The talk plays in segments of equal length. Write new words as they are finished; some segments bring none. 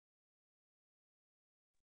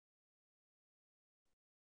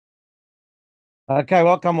Okay,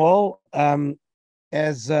 welcome all.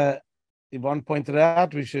 As Yvonne pointed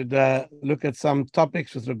out, we should look at some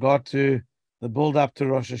topics with regard to the build up to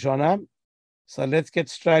Rosh Hashanah. So let's get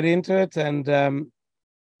straight into it, and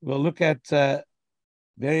we'll look at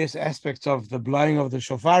various aspects of the blowing of the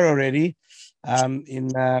shofar already in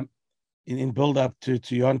build up to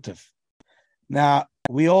Yontif. Now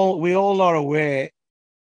we all are aware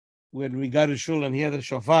when we go to shul and hear the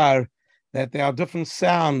shofar that there are different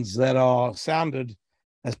sounds that are sounded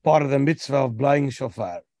as part of the mitzvah of blowing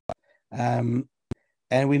shofar. And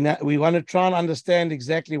we want to try and understand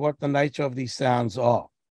exactly what the nature of these sounds are.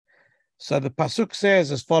 So the pasuk says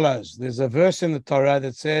as follows. There's a verse in the Torah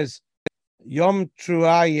that says, Yom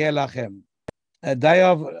Truah Yelachem, a day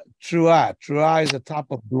of Truah. Truah is a type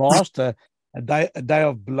of blast, a day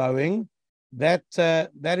of blowing. That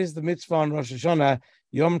is the mitzvah on Rosh Hashanah,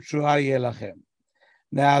 Yom Truah Yelachem.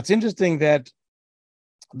 Now, it's interesting that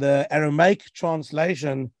the Aramaic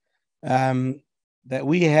translation that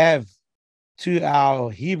we have to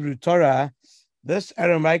our Hebrew Torah, this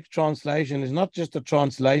Aramaic translation is not just a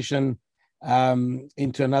translation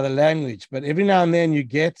into another language, but every now and then you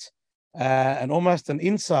get almost an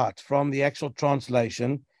insight from the actual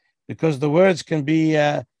translation, because the words can be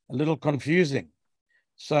a little confusing.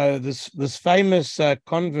 So this famous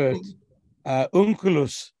convert,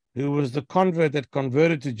 Onkelos, who was the convert that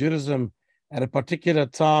converted to Judaism at a particular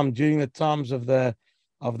time during the times of the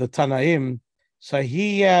Tanaim. So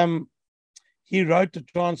he wrote a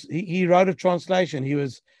translation. He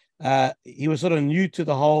was sort of new to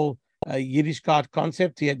the whole Yiddishkeit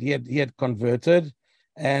concept. He had converted,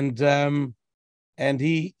 and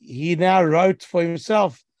he now wrote for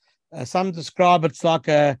himself. Some describe it's like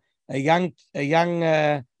an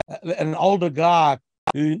older guy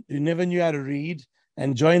who never knew how to read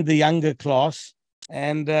and joined the younger class,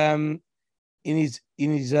 and in his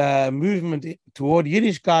movement toward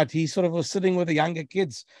Yiddishkeit, he sort of was sitting with the younger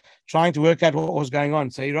kids, trying to work out what was going on.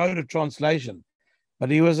 So he wrote a translation, but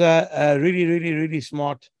he was a really, really, really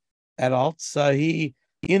smart adult. So in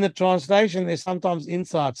the translation, there's sometimes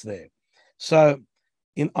insights there. So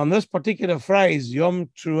on this particular phrase, Yom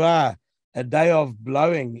Truah, a day of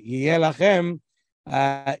blowing, Yelachem,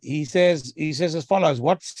 he says as follows.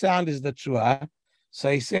 What sound is the Truah? So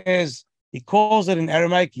he calls it in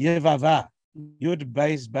Aramaic Yevava, Yud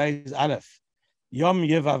Beis Aleph, Yom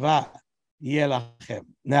Yevava Yelachem.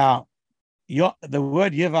 Now, the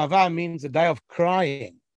word Yevava means a day of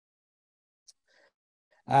crying.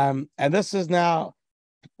 And this is now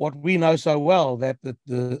what we know so well, that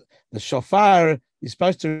the shofar is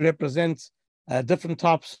supposed to represent different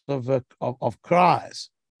types of cries.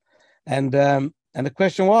 And the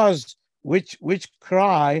question was, which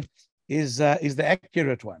cry is the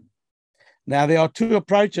accurate one? Now, there are two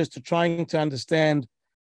approaches to trying to understand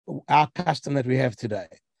our custom that we have today.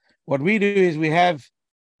 What we do is we have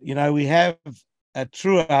a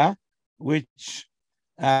truah, which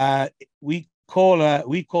we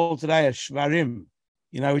call today a shvarim,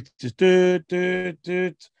 which is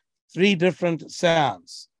three different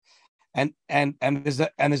sounds, and there's a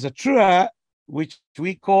truah which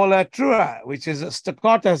we call a truah, which is a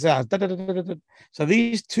staccato sound. So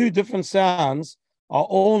these two different sounds are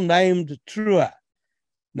all named truah.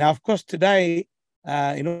 Now, of course, today,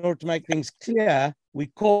 in order to make things clear, we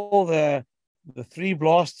call the three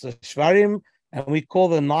blasts a shvarim, and we call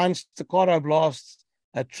the 9 staccato blasts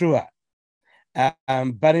a truah.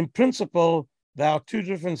 But in principle, they are two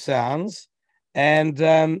different sounds, and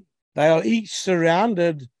they are each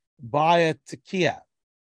surrounded by a tekiah.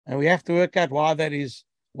 And we have to work out why that is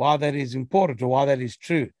important, or why that is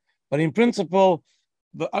true. But in principle,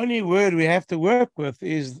 the only word we have to work with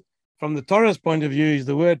is, from the Torah's point of view, is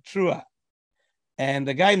the word truah. And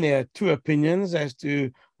again, there are two opinions as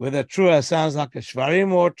to whether truah sounds like a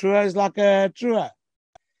shvarim or truah is like a truah.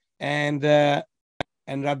 And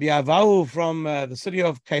Rabbi Avahu from the city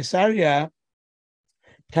of Caesarea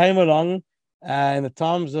came along in the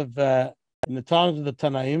times of the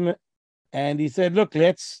Tanaim, and he said, "Look,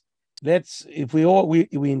 let's if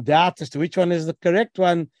we in doubt as to which one is the correct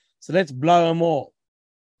one, so let's blow them all."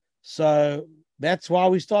 So that's why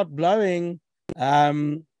we start blowing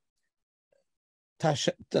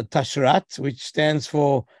Tashrat, which stands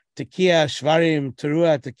for Tekiah, Shvarim,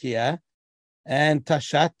 Teruah, Tekiah, and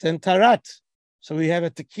Tashat and Tarat. So we have a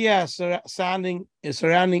Tekiah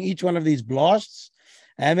surrounding each one of these blasts,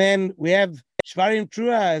 and then we have Shvarim,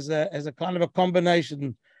 Teruah as a kind of a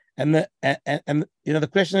combination. And the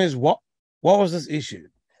question is, what was this issue?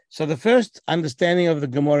 So the first understanding of the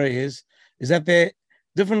Gemara is that there are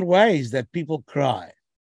different ways that people cry.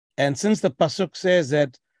 And since the pasuk says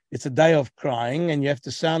that it's a day of crying, and you have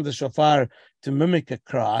to sound the shofar to mimic a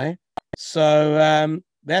cry. So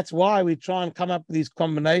that's why we try and come up with these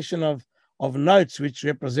combination of notes which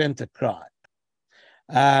represent a cry.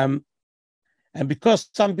 And because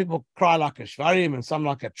some people cry like a shvarim and some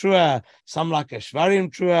like a trua, some like a shvarim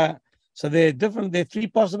trua, so there are three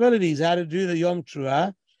possibilities how to do the Yom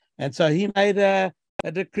Trua. And so he made a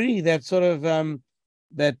decree that sort of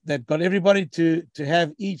that got everybody to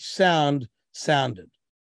have each sound sounded.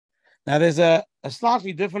 Now there's a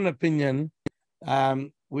slightly different opinion,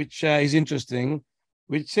 which is interesting,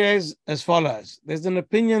 which says as follows. There's an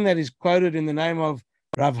opinion that is quoted in the name of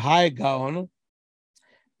Rav Hai Gaon,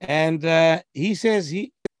 and he says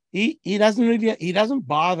he doesn't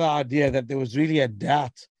buy the idea that there was really a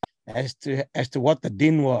doubt as to what the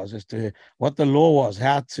din was, as to what the law was,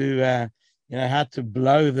 how to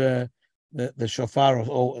blow the shofar.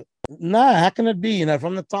 Or no, how can it be?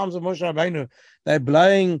 From the times of Moshe Rabbeinu, they're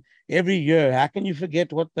blowing every year. How can you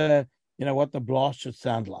forget what the blast should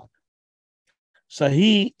sound like? So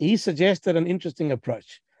he suggested an interesting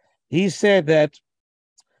approach. He said that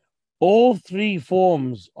all three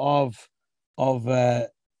forms of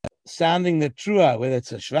sounding the trua, whether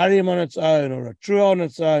it's a shvarim on its own or a trua on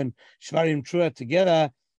its own, shvarim trua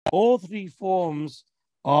together, all three forms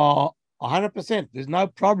are 100%. There's no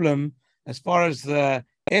problem as far as the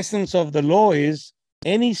essence of the law is.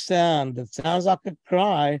 Any sound that sounds like a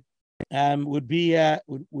cry would be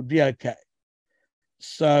okay.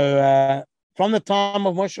 So from the time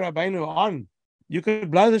of Moshe Rabbeinu on, you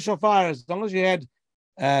could blow the shofar as long as you had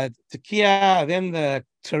tekiah, then the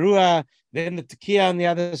teruah, then the tekiah on the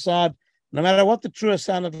other side. No matter what the trua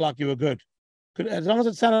sounded like, you were good. As long as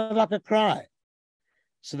it sounded like a cry.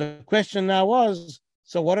 So the question now was,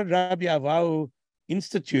 so what did Rabbi Avahu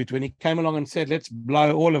institute when he came along and said, let's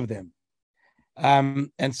blow all of them?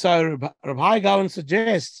 And so Rabbi Gaon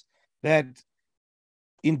suggests that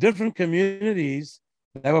in different communities,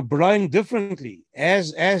 they were blowing differently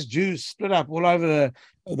as Jews split up all over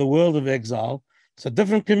the world of exile. So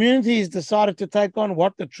different communities decided to take on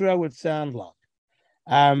what the trua would sound like.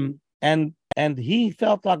 And he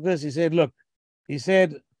felt like this. He said, look,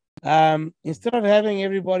 instead of having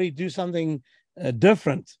everybody do something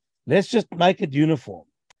different, let's just make it uniform.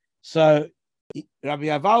 So Rabbi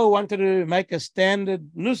Avahu wanted to make a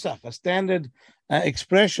standard nusach, a standard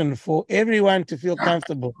expression for everyone to feel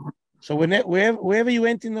comfortable. So wherever you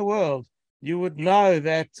went in the world, you would know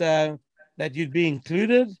that you'd be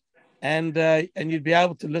included, and you'd be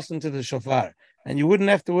able to listen to the shofar, and you wouldn't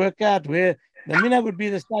have to work out where the minhag would be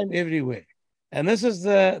the same everywhere. And this is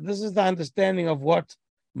the understanding of what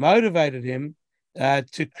motivated him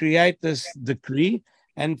to create this decree.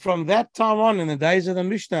 And from that time on, in the days of the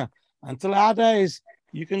Mishnah until our days,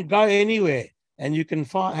 you can go anywhere and you can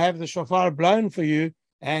have the shofar blown for you.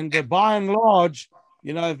 And by and large,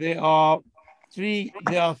 there are three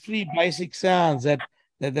basic sounds that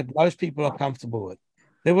most people are comfortable with.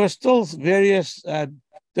 There were still various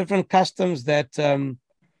different customs that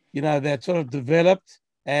that sort of developed,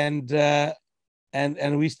 and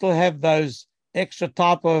we still have those extra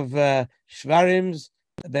type of shvarims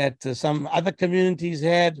that some other communities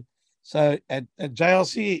had. So at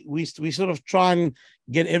JLC, we sort of try and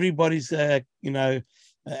get everybody's as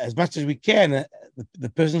much as we can. The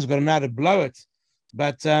person's got to know how to blow it,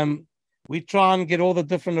 but we try and get all the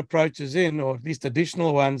different approaches in, or at least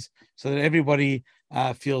additional ones, so that everybody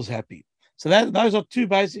feels happy. So those are two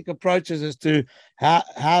basic approaches as to how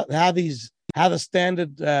the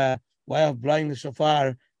standard way of blowing the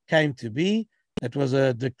shofar came to be. It was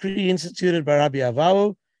a decree instituted by Rabbi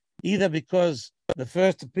Avahu, either because the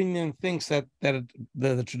first opinion thinks that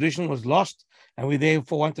the tradition was lost, and we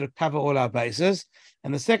therefore wanted to cover all our bases.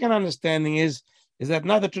 And the second understanding is that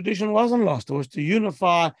no, the tradition wasn't lost. It was to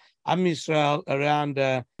unify Am Yisrael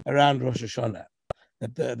around Rosh Hashanah.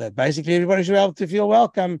 That basically everybody should be able to feel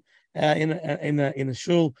welcome in a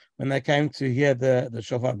shul when they came to hear the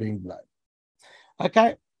shofar being blown.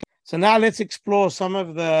 Okay, so now let's explore some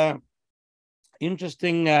of the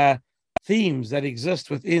interesting themes that exist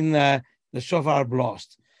within the shofar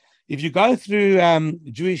blast. If you go through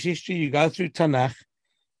Jewish history, you go through Tanakh,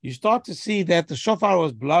 you start to see that the shofar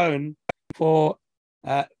was blown for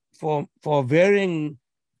varying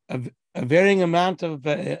amount of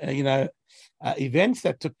events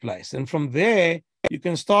that took place, and from there you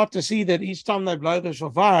can start to see that each time they blow the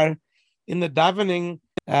shofar in the davening,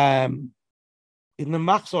 in the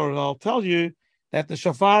machzor, they'll tell you that the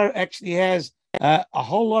shofar actually has a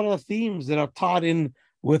whole lot of themes that are tied in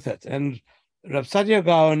with it. And Rav Sadia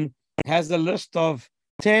Gaon has a list of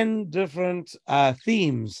 10 different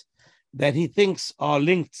themes that he thinks are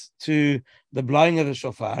linked to the blowing of the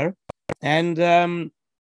shofar, and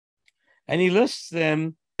he lists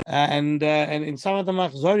them, and in some of the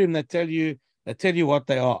machzorim that tell you what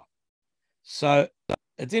they are. So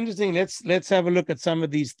it's interesting. Let's have a look at some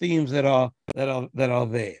of these themes that are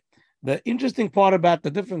there. The interesting part about the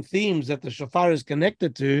different themes that the shofar is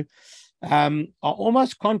connected to are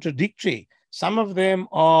almost contradictory. Some of them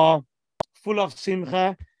are full of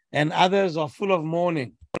simcha, and others are full of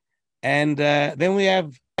mourning. And then we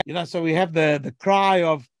have, so we have the cry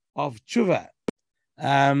of tshuva,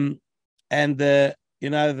 and the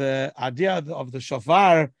idea of the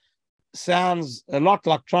shofar sounds a lot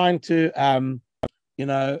like trying to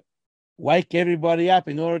wake everybody up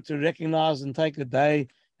in order to recognize and take the day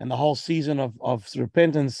and the whole season of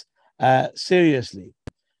repentance seriously.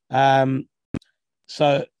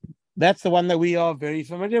 So that's the one that we are very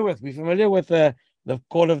familiar with. We're familiar with the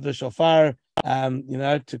call of the shofar,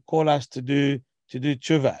 to call us to do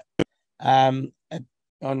tshuva. On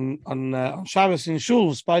Shabbos in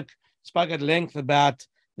Shul spoke at length about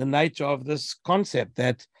the nature of this concept,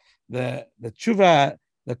 that the tshuva,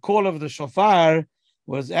 the call of the shofar,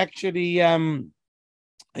 was actually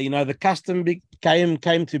the custom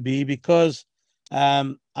came to be because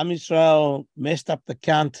Am Yisrael messed up the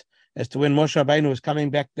count as to when Moshe Rabbeinu was coming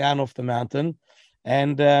back down off the mountain,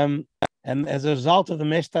 and as a result of the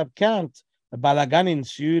messed up count, the balagan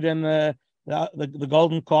ensued, and the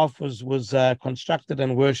golden calf was constructed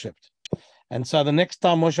and worshipped. And so the next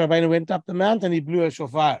time Moshe Rabbeinu went up the mountain, he blew a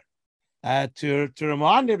shofar to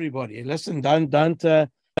remind everybody, listen, don't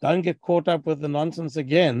get caught up with the nonsense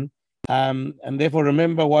again, and therefore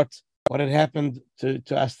remember what had happened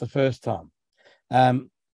to us the first time.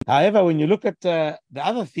 However, when you look at the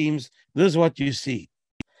other themes, this is what you see.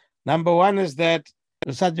 Number one is that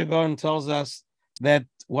the Saadia Gaon tells us that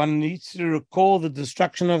one needs to recall the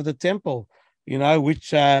destruction of the temple, which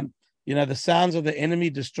the sounds of the enemy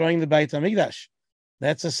destroying the Beit HaMikdash.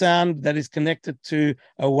 That's a sound that is connected to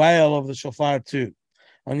a wail of the shofar too.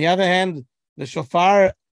 On the other hand, the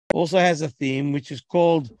shofar also has a theme which is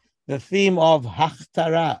called the theme of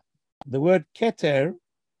Hachtara. The word keter,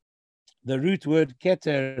 the root word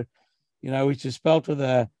keter, which is spelled with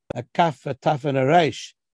a kaf, a taf, and a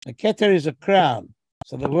resh. A keter is a crown.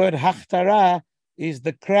 So the word Hachtara is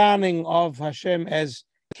the crowning of Hashem as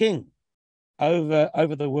king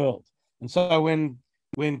over the world. And so when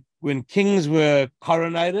kings were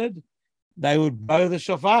coronated, they would blow the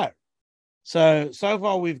shofar. So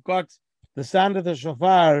far we've got the sound of the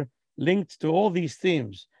shofar linked to all these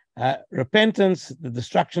themes: repentance, the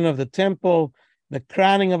destruction of the temple, the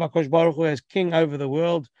crowning of HaKadosh Baruch Hu as king over the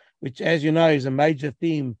world, which, as you know, is a major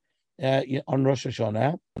theme on Rosh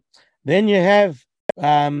Hashanah. Then you have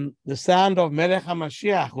the sound of Melech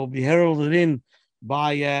HaMashiach will be heralded in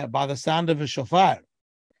by the sound of a shofar.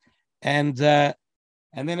 And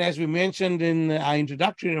then, as we mentioned in our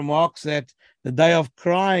introductory remarks, that the day of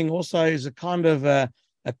crying also is a kind of a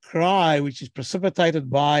cry which is precipitated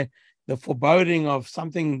by the foreboding of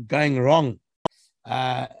something going wrong,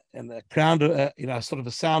 and the crown, sort of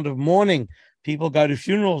a sound of mourning. People go to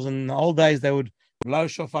funerals, and in the old days they would blow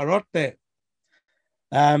shofarot there.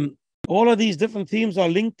 All of these different themes are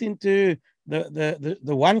linked into the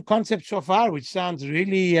one concept shofar, which sounds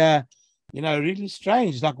really really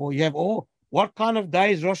strange. Like, well, you have what kind of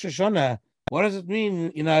day is Rosh Hashanah? What does it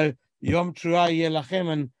mean, Yom Teruah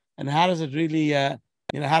Yelachem, and how does it really, how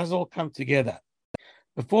does it all come together?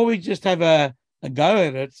 Before we just have a go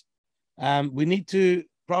at it, we need to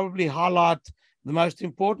probably highlight the most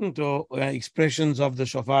important expressions of the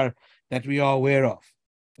shofar that we are aware of.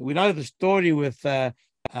 We know the story with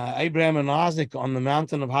Abraham and Isaac on the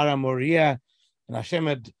mountain of Har Moriah, and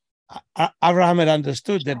Abraham had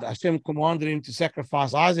understood that Hashem commanded him to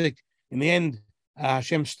sacrifice Isaac. In the end,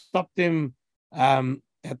 Hashem stopped him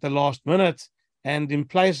at the last minute, and in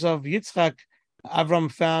place of Yitzchak, Abraham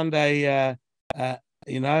found a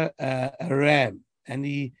ram, and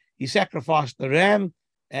he sacrificed the ram,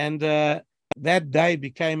 and that day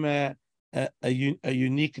became a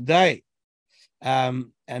unique day.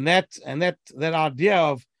 And that idea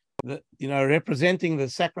of representing the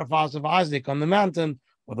sacrifice of Isaac on the mountain,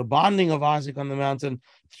 or the binding of Isaac on the mountain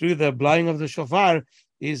through the blowing of the shofar,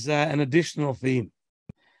 is an additional theme.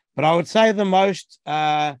 But I would say the most,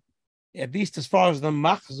 at least as far as the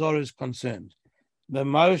machzor is concerned, the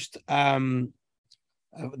most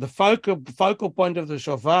the focal point of the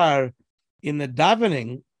shofar in the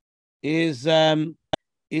davening is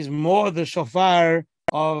more the shofar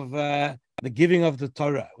of the giving of the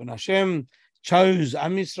Torah. When Hashem chose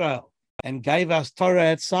Am Yisrael and gave us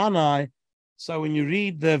Torah at Sinai, so when you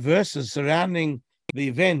read the verses surrounding the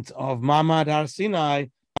event of Ma'amad Har Sinai,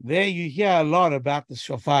 there you hear a lot about the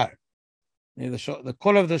shofar. The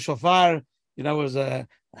call of the shofar, was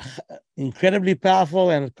incredibly powerful,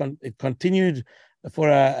 and it continued for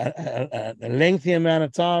a lengthy amount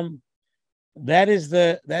of time. That is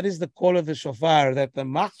the call of the shofar that the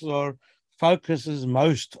Machzor focuses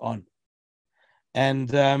most on, and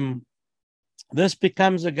this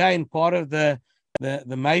becomes again part of the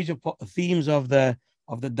major themes of the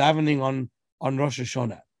davening on Rosh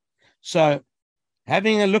Hashanah. So,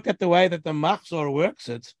 having a look at the way that the Machzor works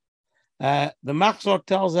it, the Machzor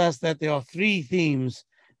tells us that there are three themes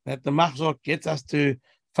that the Machzor gets us to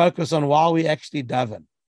focus on while we actually daven.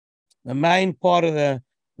 The main part of the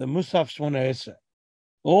Musaf Shmona Esrei.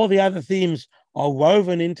 All the other themes are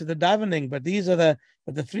woven into the davening, but these are the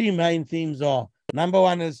three main themes are. Number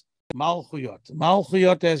one is Malchuyot.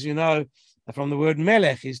 Malchuyot, as you know, from the word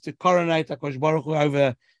Melech, is to coronate HaKadosh Baruch Hu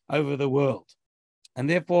over the world. And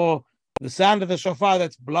therefore, the sound of the shofar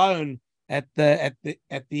that's blown at the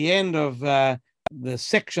end of the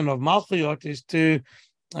section of Malchuyot is to,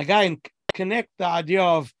 again, connect the idea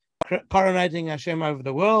of coronating Hashem over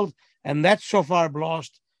the world. And that shofar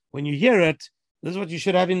blast, when you hear it, this is what you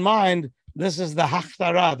should have in mind. This is the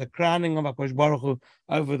Hachtara, the crowning of HaKadosh Baruch Hu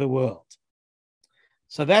over the world.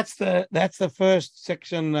 So that's the first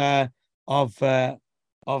section of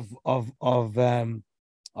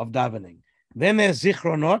davening. Then there's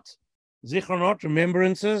Zichronot,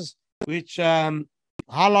 remembrances, which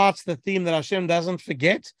highlights the theme that Hashem doesn't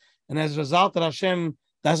forget, and as a result that Hashem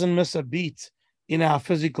doesn't miss a beat in our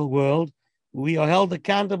physical world. We are held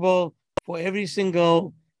accountable for every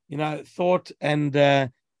single, thought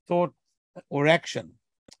or action,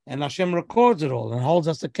 and Hashem records it all and holds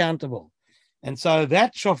us accountable. And so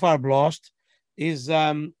that shofar blast is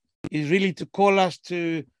really to call us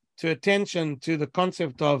to attention to the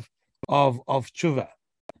concept of tshuva,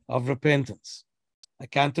 of repentance,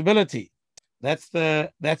 accountability. That's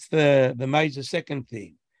the major second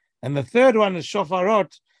theme. And the third one is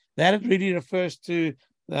shofarot. That it really refers to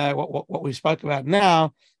what we spoke about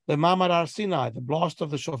now, the Ma'amad Har Sinai, the blast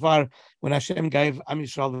of the shofar when Hashem gave Am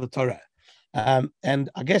Yisrael the Torah. And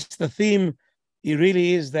I guess the theme it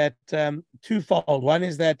really is that twofold. One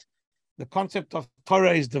is that the concept of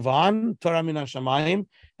Torah is divine, Torah min hashamayim,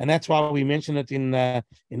 and that's why we mention it in the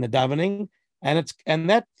davening. And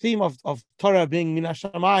that theme of Torah being min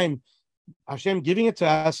hashamayim, Hashem giving it to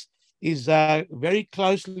us, is very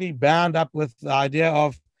closely bound up with the idea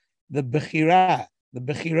of the bechira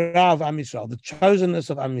of Am Yisrael, the chosenness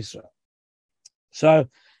of Am Yisrael. So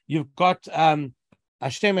you've got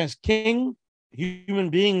Hashem as king, human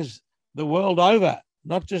beings the world over,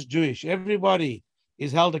 not just Jewish. Everybody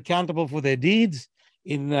is held accountable for their deeds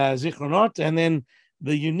in Zichronot, and then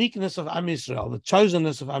the uniqueness of Am Yisrael, the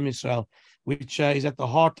chosenness of Am Yisrael, which is at the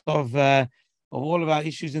heart of all of our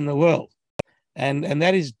issues in the world. And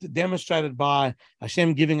that is demonstrated by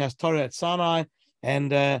Hashem giving us Torah at Sinai,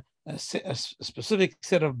 and a specific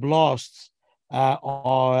set of blasts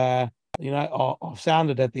are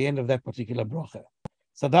sounded at the end of that particular bracha.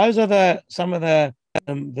 So those are some of the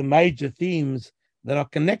major themes that are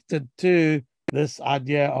connected to this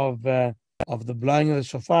idea of the blowing of the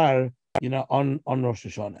shofar, on Rosh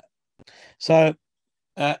Hashanah. So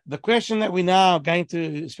the question that we're now going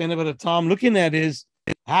to spend a bit of time looking at is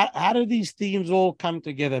how do these themes all come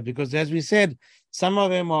together? Because as we said, some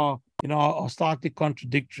of them are slightly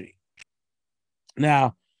contradictory.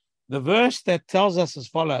 Now, the verse that tells us as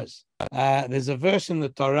follows, there's a verse in the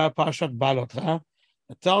Torah, Parshat Balotcha,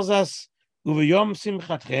 it tells us, Uvayom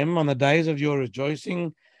simchatchem, on the days of your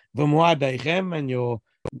rejoicing, v'muadeichem, and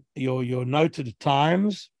your noted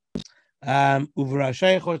times,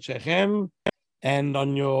 uvrashei chodshechem, and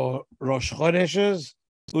on your Rosh Chodeshes,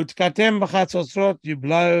 utkatem b'chatzotzrot, you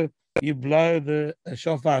blow the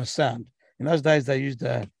shofar sound. In those days, they used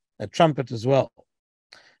a trumpet as well.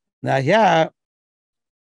 Now here,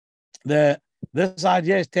 this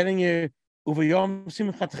idea is telling you, uvayom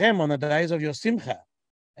simchatchem, on the days of your simcha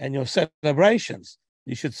and your celebrations,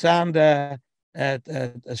 you should sound a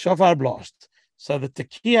shofar blast. So the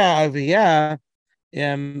tekiah over here,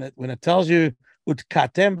 when it tells you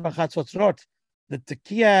utkatem b'chatzotzrot, the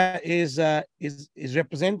tekiah is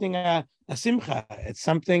representing a simcha. It's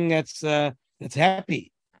something that's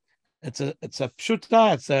happy. It's a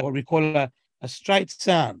pshuta. It's what we call a straight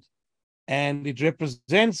sound, and it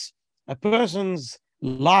represents a person's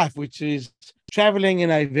life, which is traveling in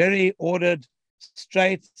a very ordered,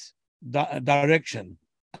 straight direction.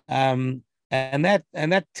 And that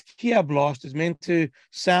tekiah blast is meant to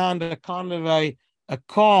sound a kind of a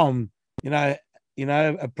calm,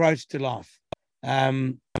 approach to life.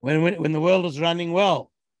 when the world is running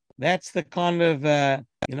well. That's the kind of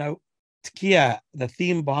tekiah, the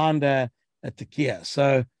theme behind a tekiah.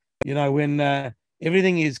 So when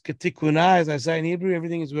everything is ketikuna, as I say in Hebrew,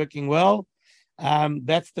 everything is working well.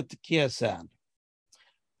 That's the tekiah sound.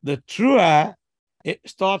 The trua, it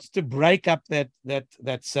starts to break up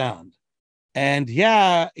that sound, and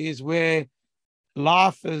here is where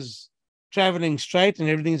life is traveling straight and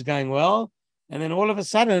everything's going well, and then all of a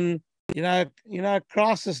sudden,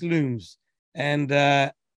 crisis looms, and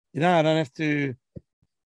I don't have to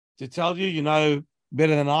tell you,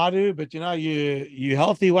 better than I do, but you're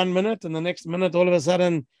healthy 1 minute, and the next minute, all of a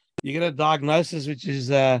sudden, you get a diagnosis which is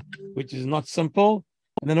not simple,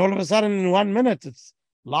 and then all of a sudden, in 1 minute,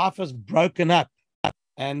 life is broken up,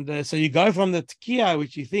 and so you go from the tekiah,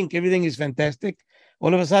 which you think everything is fantastic,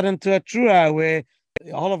 all of a sudden to a trua where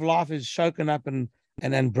the whole of life is shaken up and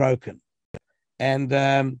broken, and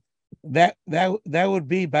that would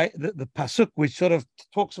be the pasuk which sort of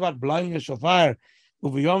talks about blowing a shofar,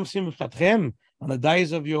 uviyom simchatchem, on the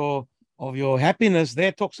days of your happiness.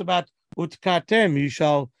 There talks about utkatem, you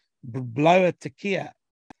shall blow a tekiah.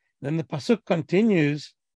 Then the pasuk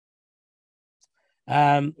continues,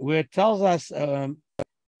 where it tells us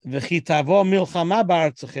v'chitavo milchama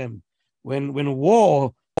ba'artzachem, when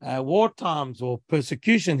war times or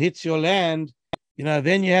persecution hits your land,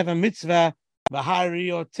 then you have a mitzvah,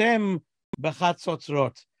 v'hariotem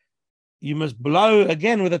b'chatzotzrot. You must blow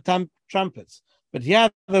again with the trumpets. But here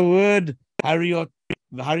the word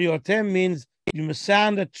hariotem means you must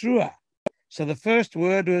sound a trua. So the first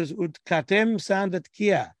word was utkatem, sounded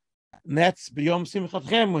kia. And that's b'yom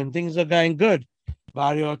simchatchem, when things are going good.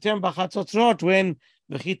 Hariotem b'chatzotzrot, when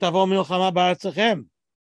v'chitavo milchama ba'artzachem.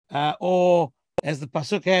 Or as the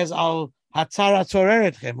pasuk has, al hatzara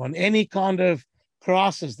tzoreretchem, on any kind of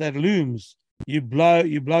crisis that looms, you blow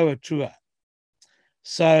a trua.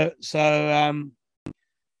 So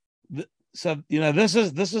this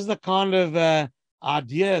is the kind of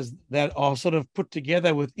ideas that are sort of put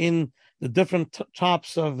together within the different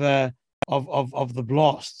types of the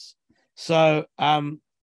blasts. So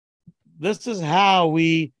this is how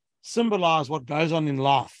we symbolize what goes on in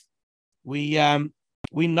life. We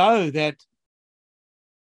know that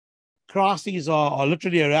crises are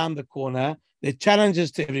literally around the corner. They're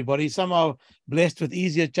challenges to everybody. Some are blessed with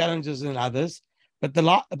easier challenges than others, but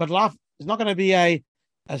life is not going to be a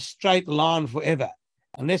straight line forever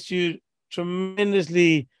unless you're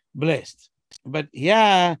tremendously blessed. But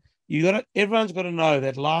yeah, everyone's got to know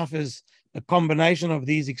that life is a combination of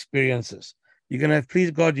these experiences. You're going to have,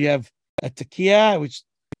 please God, you have a tekiah which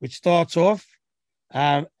starts off,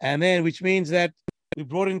 and then which means that we're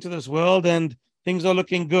brought into this world and things are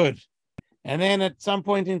looking good. And then at some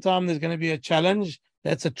point in time, there's going to be a challenge.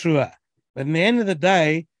 That's a trua. But in the end of the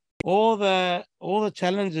day, all the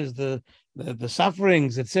challenges, the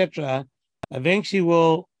sufferings, etc., eventually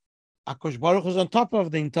will, Akash Baruch is on top of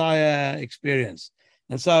the entire experience.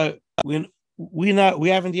 And so we know we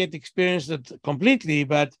haven't yet experienced it completely,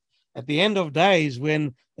 but at the end of days,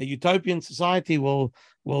 when a utopian society will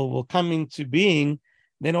come into being,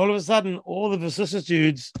 then all of a sudden, all the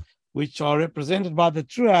vicissitudes which are represented by the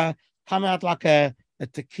trua come out like a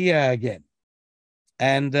tekiah again.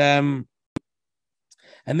 And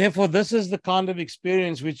therefore, this is the kind of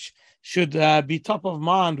experience which should be top of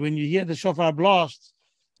mind when you hear the shofar blasts,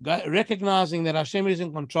 recognizing that Hashem is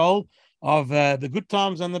in control of the good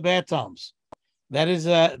times and the bad times.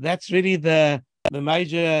 That's really the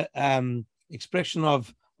major expression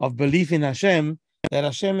of belief in Hashem, that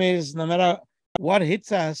Hashem is, no matter what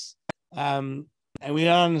hits us, and we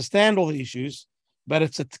don't understand all the issues, but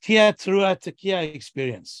it's a tekiah through a tekiah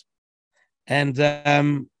experience. And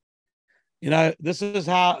this is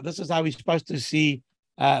how we're supposed to see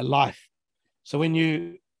life. So when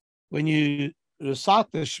you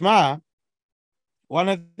recite the Shema, one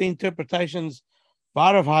of the interpretations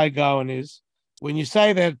Barav Haigaon is, when you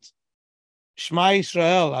say that Shema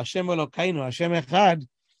Yisrael, Hashem Elokeinu, Hashem Echad,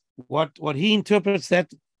 what he interprets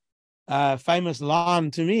that famous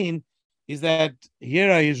line to mean is that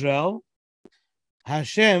Hear, O Israel,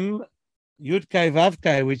 Hashem Yud-Kei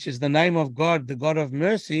Vav-Kei, which is the name of God, the God of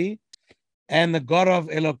mercy, and the God of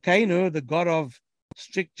Elokeinu, the God of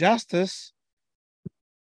strict justice.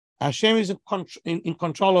 Hashem is in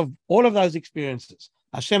control of all of those experiences.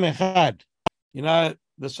 Hashem Echad.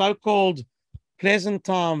 The so-called pleasant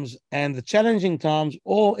times and the challenging times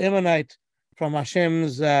all emanate from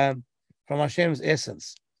Hashem's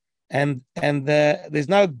essence. And there's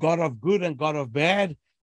no God of good and God of bad.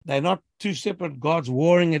 They're not two separate gods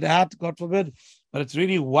warring it out, God forbid, but it's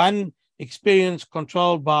really one experience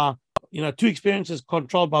controlled by two experiences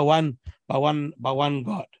controlled by one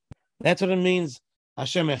God. That's what it means,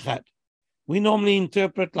 Hashem Echad. We normally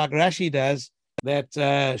interpret like Rashi does that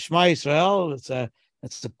Shema Yisrael.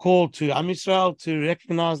 It's a call to Am Yisrael to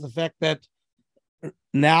recognize the fact that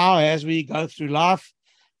now, as we go through life,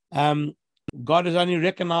 God is only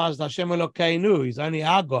recognized Hashem Elokeinu. He's only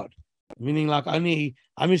our God, meaning like only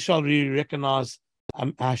Am Yisrael really recognize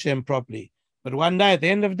Hashem properly. But one day, at the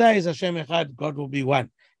end of days, Hashem Echad, God will be one.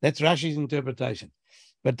 That's Rashi's interpretation.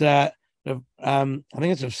 But I think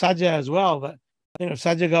it's of Sajja as well. But I think of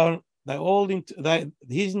Sajja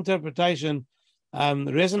his interpretation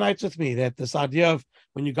resonates with me. That this idea of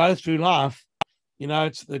when you go through life,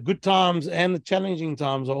 it's the good times and the challenging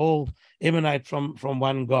times are all emanate from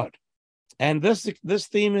one God. And this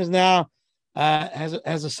theme is now has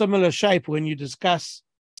a similar shape when you discuss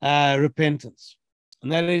repentance,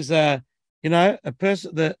 and that is a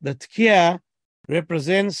person. The Tekiah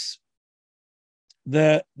represents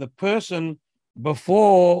the person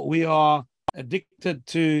before we are addicted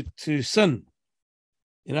to sin.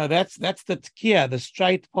 That's the Tekiah. The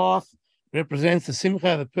straight path represents the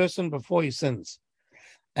Simcha, the person before he sins.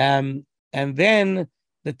 And then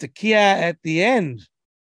the Tekiah at the end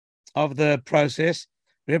of the process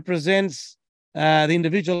represents the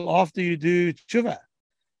individual after you do tshuva.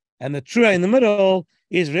 And the Trua in the middle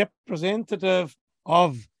is representative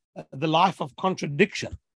of the life of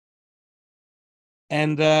contradiction.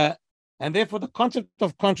 And therefore the concept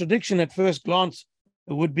of contradiction at first glance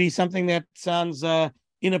would be something that sounds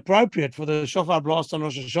inappropriate for the shofar blast on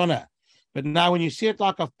Rosh Hashanah. But now when you see it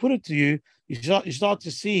like I've put it to you, you start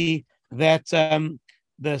to see that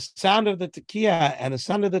the sound of the Tekiah and the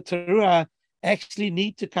sound of the Teruah actually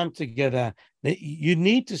need to come together. You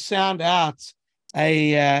need to sound out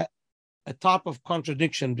a type of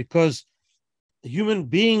contradiction, because human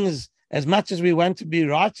beings, as much as we want to be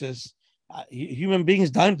righteous, human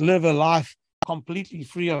beings don't live a life completely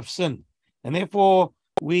free of sin. And therefore,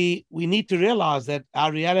 we need to realize that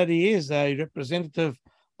our reality is a representative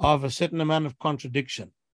of a certain amount of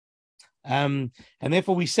contradiction. And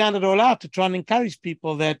therefore, we sound it all out to try and encourage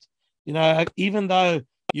people that, even though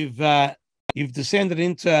you've descended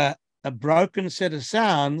into a broken set of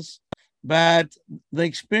sounds, but the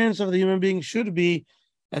experience of the human being should be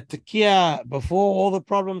a tekiah before all the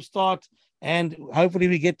problems start, and hopefully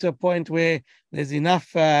we get to a point where there's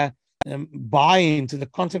enough buy-in to the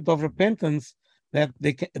concept of repentance that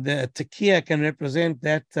the tekiah can represent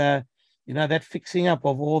that that fixing up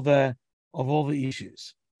of all the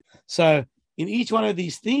issues. So in each one of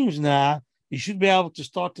these themes now, you should be able to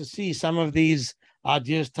start to see some of these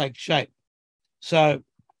ideas take shape. So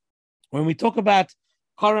when we talk about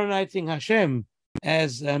coronating Hashem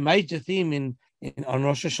as a major theme on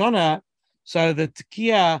Rosh Hashanah, so the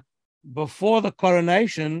tekiah before the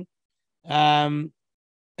coronation and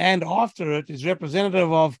after it is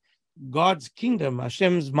representative of God's kingdom,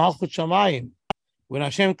 Hashem's Malchut Shamayim. When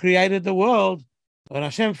Hashem created the world, when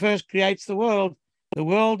Hashem first creates the world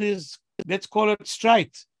is, let's call it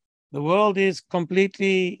straight. The world is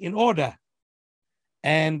completely in order.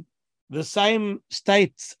 And the same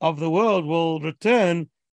state of the world will return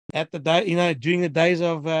at the day, during the days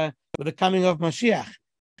of with the coming of Mashiach.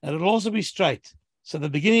 And it'll also be straight. So the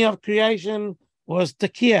beginning of creation was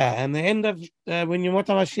tekiah, and the end of when Yemot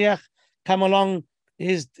HaMashiach come along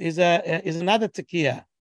is another tekiah.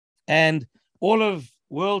 And all of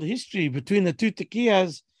world history between the two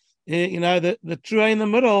tekiyahs, the true in the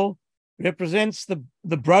middle represents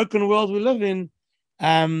the broken world we live in,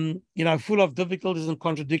 full of difficulties and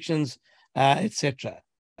contradictions, etc.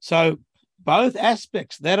 So both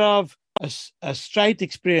aspects, that of a straight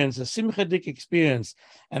experience, a simchadik experience,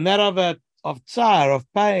 and that of tsar, of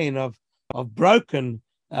pain, of broken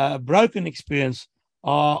experience,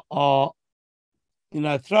 are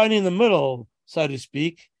thrown in the middle, so to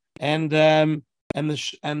speak, and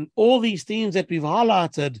all these themes that we've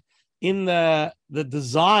highlighted in the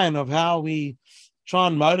design of how we try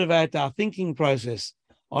and motivate our thinking process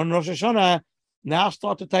on Rosh Hashanah now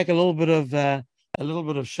start to take a little bit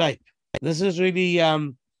of shape. This is really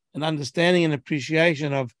an understanding and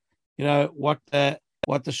appreciation of what the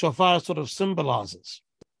shofar sort of symbolizes.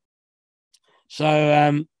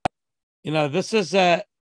 So this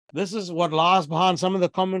is what lies behind. Some of the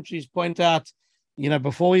commentaries point out,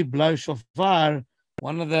 before we blow shofar,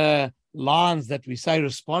 one of the lines that we say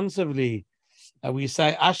responsively, we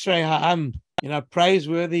say Ashrei Ha'am,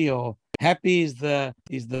 praiseworthy or happy is the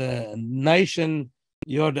nation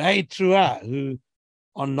Yodei Trua, who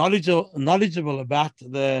are knowledgeable about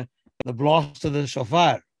the blast of the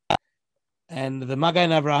shofar. And the Magen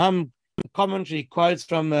Avraham commentary quotes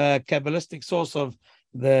from a Kabbalistic source of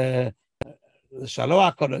the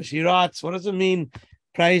Shalom HaKadosh, he writes, what does it mean?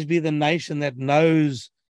 Praise be the nation that knows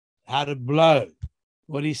how to blow.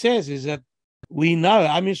 What he says is that we know,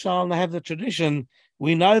 Am Yisrael have the tradition,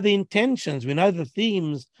 we know the intentions, we know the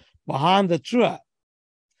themes behind the Truah.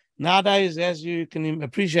 Nowadays, as you can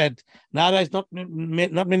appreciate, nowadays not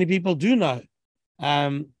many people do know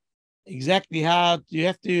exactly how you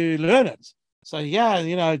have to learn it. So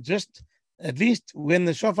yeah, just at least when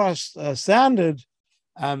the shofar sounded,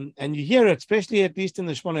 and you hear it, especially at least in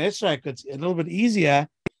the Shemona Esrei, it's a little bit easier.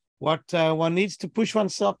 What one needs to push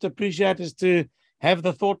oneself to appreciate is to have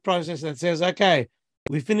the thought process that says, okay,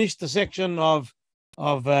 we finished the section of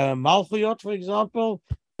Malchuyot, for example,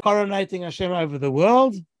 coronating Hashem over the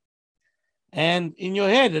world. And in your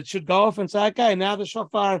head, it should go off and say, okay, now the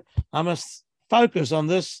shofar, I must focus on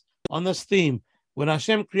this theme. When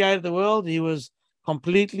Hashem created the world, he was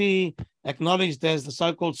completely acknowledged as the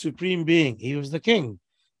so-called supreme being. He was the king.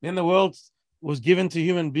 Then the world was given to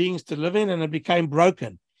human beings to live in, and it became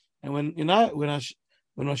broken. And when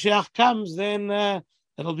Mashiach comes, then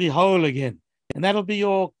it'll be whole again. And that'll be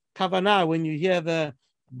your kavanah when you hear the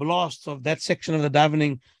blasts of that section of the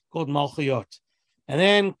davening called Malchuyot. And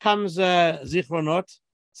then comes Zichronot,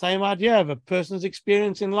 same idea of a person's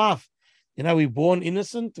experience in life. We're born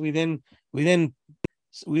innocent. We then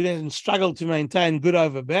struggle to maintain good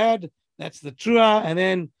over bad. That's the Truah. And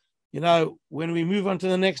then, when we move on to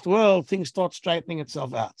the next world, things start straightening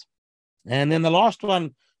itself out. And then the last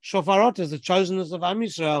one, Shofarot, is the chosenness of Am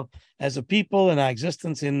Yisrael as a people and our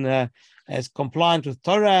existence as compliant with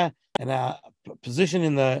Torah and our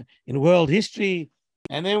position in world history.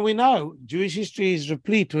 And then we know Jewish history is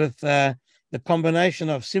replete with the combination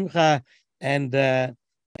of Simcha and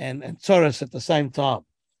Tzoros at the same time.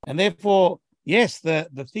 And therefore, yes, the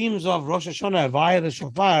themes of Rosh Hashanah via the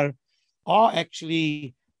shofar are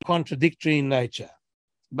actually contradictory in nature.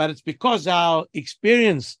 But it's because our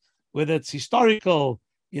experience, whether it's historical,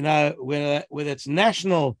 whether it's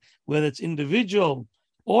national, whether it's individual,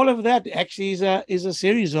 all of that actually is a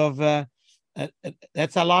series of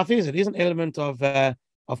that's how life is. It is an element of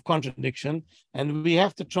contradiction, and we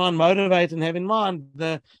have to try and motivate and have in mind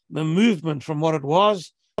the movement from what it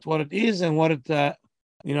was to what it is and what it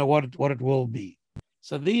what it will be.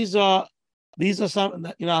 So these are some,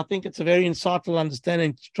 I think it's a very insightful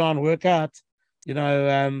understanding to try and work out,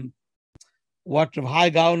 what Rav Hai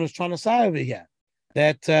Gaon was trying to say over here.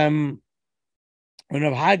 That when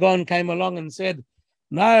Rav Hai Gaon came along and said,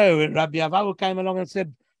 no, when Rabbi Avahu came along and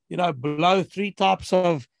said, below 3 types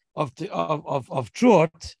of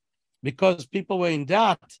truth, because people were in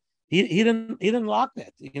doubt, he didn't like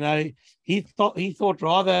that. He thought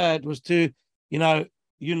rather it was to, unite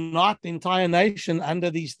the entire nation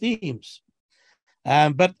under these themes.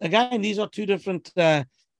 But again, these are 2 different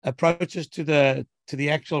approaches to the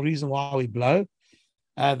actual reason why we blow.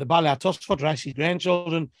 The Balei HaTosfot, Rashi's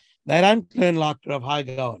grandchildren, they don't learn like Rav Hai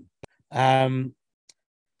Gaon. And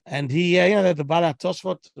he, the Balei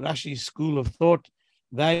HaTosfot, Rashi's school of thought,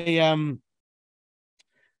 they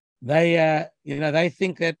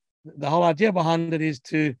think that the whole idea behind it is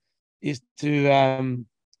to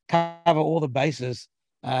cover all the bases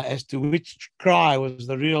as to which cry was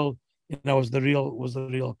the real, was the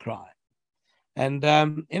real cry. And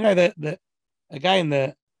the minhag,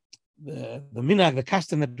 the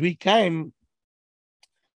custom that we came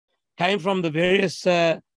from the various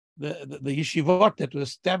the yeshivot that were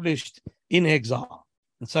established in exile.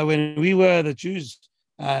 And so when the Jews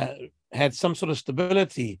had some sort of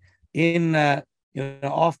stability in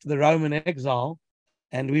after the Roman exile,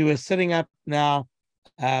 and we were setting up now,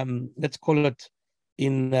 let's call it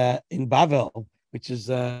in Bavel, which is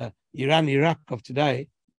Iran, Iraq of today.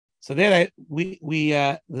 So there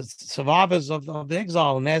the survivors of the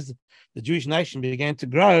exile, and as the Jewish nation began to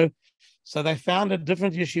grow, so they founded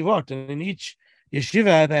different yeshivot, and in each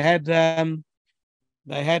yeshiva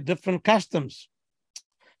they had different customs.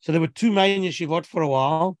 So there were 2 main yeshivot for a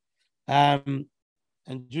while, and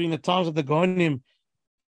during the times of the Gaonim,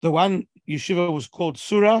 the one yeshiva was called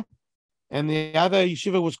Surah, and the other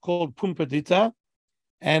yeshiva was called Pumbedita,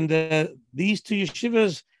 and these 2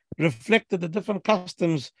 yeshivas reflected the different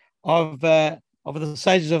customs of the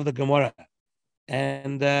sages of the Gemara,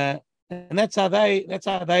 and that's how they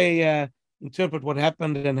interpret what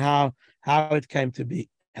happened and how it came to be.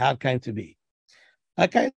 Okay,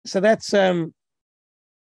 so that's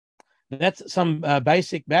some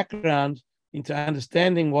basic background into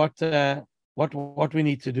understanding what we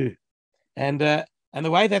need to do, and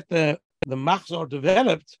the way that the machzor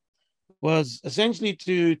developed was essentially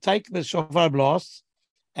to take the shofar blasts,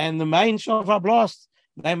 and the main shofar blasts,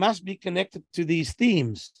 they must be connected to these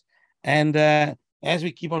themes, and as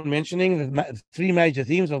we keep on mentioning, the three major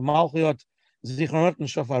themes of Malchiot, Zichronot, and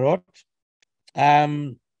Shofarot.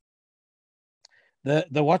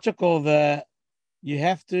 The what you call you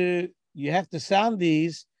have to sound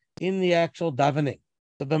these in the actual davening.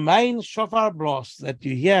 So the main shofar blasts that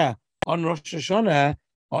you hear on Rosh Hashanah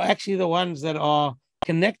are actually the ones that are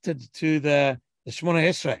connected to the Shemona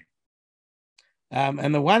Esrei.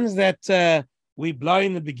 And the ones that we blow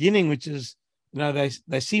in the beginning, which is,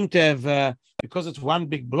 they seem to have, because it's one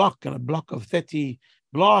big block and a block of 30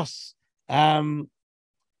 blasts, that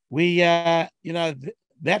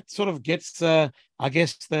sort of gets, I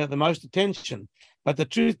guess, the most attention. But the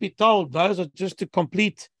truth be told, those are just to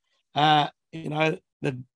complete, the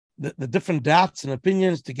different doubts and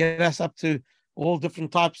opinions to get us up to all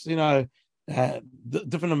different types, different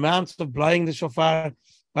amounts of blowing the shofar.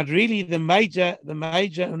 But really, the major and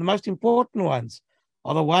the most important ones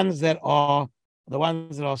are the ones that are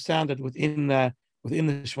sounded within the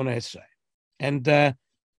Shemona Esrei. And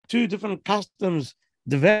two different customs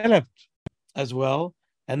developed as well,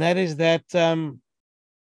 and that is that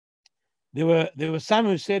there were some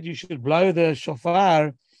who said you should blow the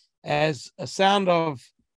shofar as a sound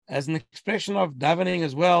as an expression of davening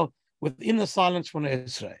as well within the silent Shemona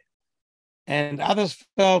Esrei, and others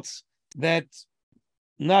felt that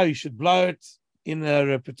no, you should blow it in the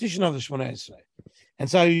repetition of the Shemona Esrei. And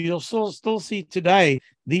so you'll still see today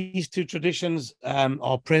these two traditions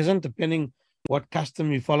are present, depending what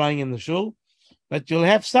custom you're following in the shul. But you'll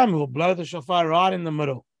have some who will blow the shofar right in the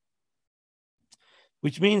middle,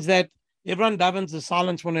 which means that everyone davens the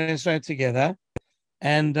silent Shemona Esrei together.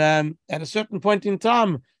 And at a certain point in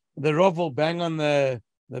time, the Rav will bang on the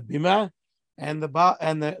bima, and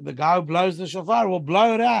the guy who blows the shofar will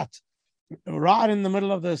blow it out right in the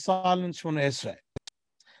middle of the silent Shemona Esrei.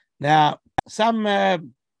 Now, some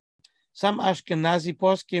Ashkenazi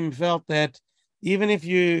poskim felt that even if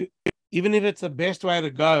it's the best way to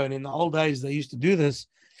go, and in the old days they used to do this,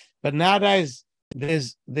 but nowadays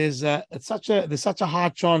there's such a high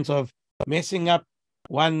chance of messing up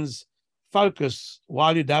one's focus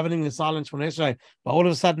while you're davening the silent Shemona Esrei. But all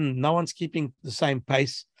of a sudden, no one's keeping the same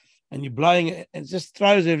pace, and you're blowing it, it just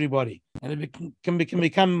throws everybody, and it can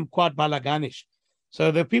become quite balaganish.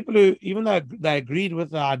 So the people who, even though they agreed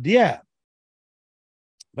with the idea,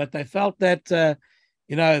 but they felt that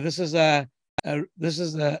this is a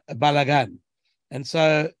balagan, and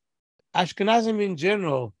so Ashkenazim in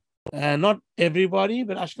general, not everybody,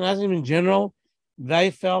 but Ashkenazim in general,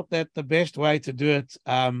 they felt that the best way to do it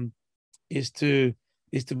is to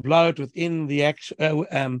blow it within the actual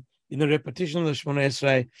in the repetition of the Shemona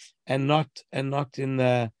Esrei, and not in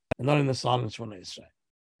the silent Shemona Esrei.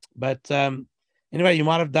 But anyway, you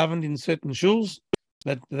might have davened in certain shuls,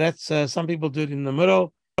 but that's some people do it in the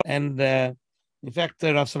middle. And in fact,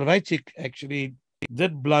 Rav Soloveitchik actually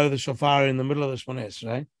did blow the shofar in the middle of the Shemona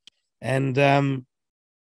Esrei, and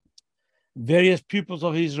various pupils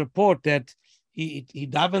of his report that he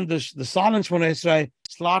davened the silent Shemona Esrei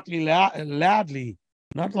slightly loudly,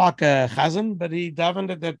 not like a chazan, but he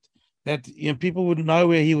davened it that people would know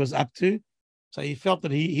where he was up to. So he felt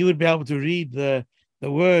that he would be able to read the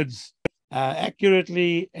words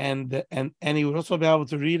accurately, and he would also be able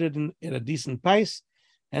to read it at a decent pace.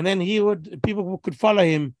 And then people could follow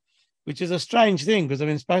him, which is a strange thing, because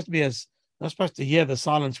not supposed to hear the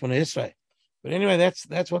silence from Esrei. But anyway,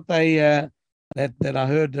 that's what they that I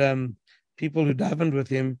heard people who davened with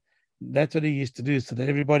him. That's what he used to do, so that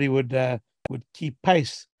everybody would keep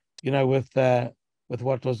pace, with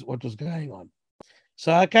what was going on.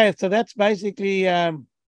 So so that's basically a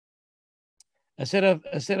set of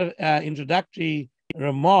introductory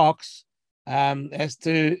remarks as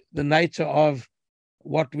to the nature of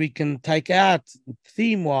what we can take out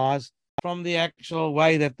theme-wise from the actual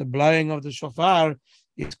way that the blowing of the shofar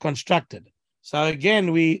is constructed. So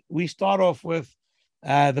again, we start off with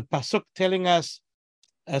the pasuk telling us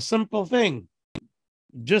a simple thing: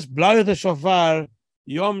 just blow the shofar,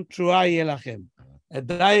 Yom Truah Yelachem, a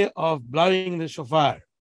day of blowing the shofar,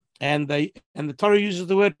 and the Torah uses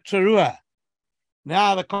the word teruah.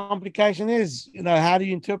 Now the complication is, how do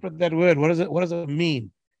you interpret that word? What does it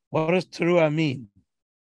mean? What does teruah mean?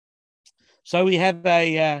 So we have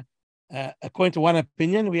according to one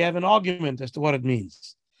opinion, we have an argument as to what it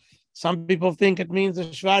means. Some people think it means a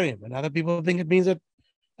shvarim, and other people think it means a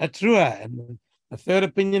teruah, and the third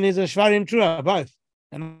opinion is a shvarim teruah, both,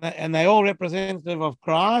 and they all representative of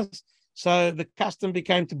cries. So the custom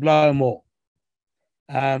became to blow more.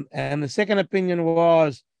 And the second opinion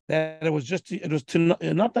was that it was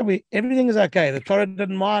not that everything is okay. The Torah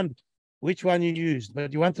didn't mind which one you used,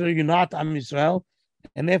 but you wanted to unite Am Yisrael,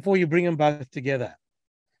 and therefore you bring them both together.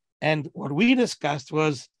 And what we discussed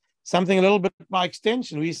was something a little bit by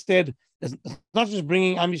extension. We said it's not just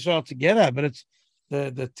bringing Am Yisrael together, but it's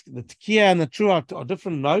the Tekiah and the Truah are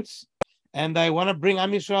different notes, and they want to bring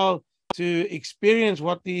Am Yisrael to experience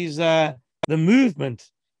what these the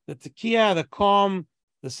movement, the Tekiah, the calm,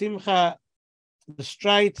 the Simcha, the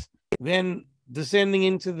straight, then descending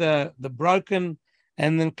into the broken,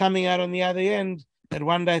 and then coming out on the other end, that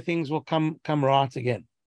one day things will come right again.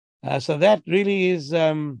 So that really is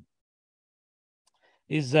I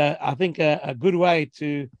think a good way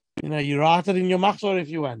to, you write it in your machzor if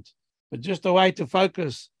you want, but just a way to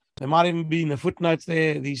focus. There might even be in the footnotes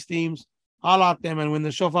there, these themes, highlight them, and when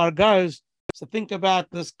the shofar goes, so think about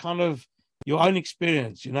this kind of your own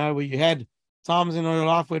experience, where you had times in your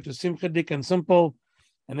life where it was simchadik and simple,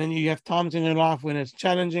 and then you have times in your life when it's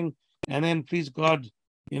challenging, and then please God,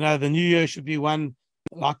 the new year should be one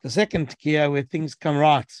like the second Tekiah where things come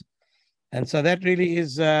right. And so that really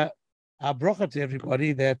is our bracha to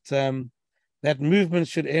everybody, that that movement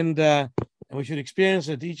should end, and we should experience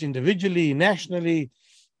it each individually, nationally.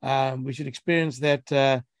 We should experience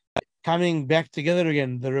that coming back together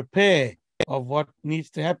again, the repair of what needs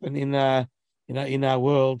to happen in in our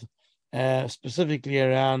world, specifically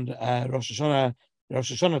around Rosh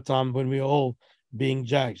Hashanah time, when we're all being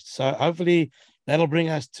judged. So hopefully that'll bring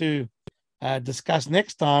us to discuss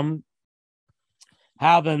next time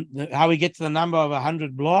how we get to the number of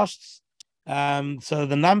 100 blasts. So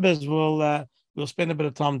the numbers we'll spend a bit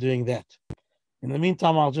of time doing that. In the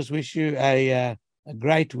meantime, I'll just wish you a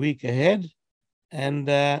great week ahead, and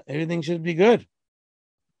everything should be good.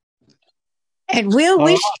 And we'll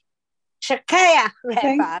wish Shakaya,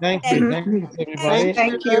 Rabbi. Thank you, everybody.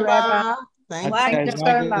 Thank you, Rabbi. Thank you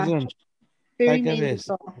so much. Very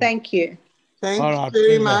meaningful. Thank you. Thank you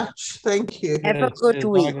very much. Thank you. Have a good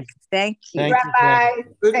week. Thank you. Rabbi.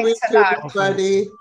 Good week, everybody.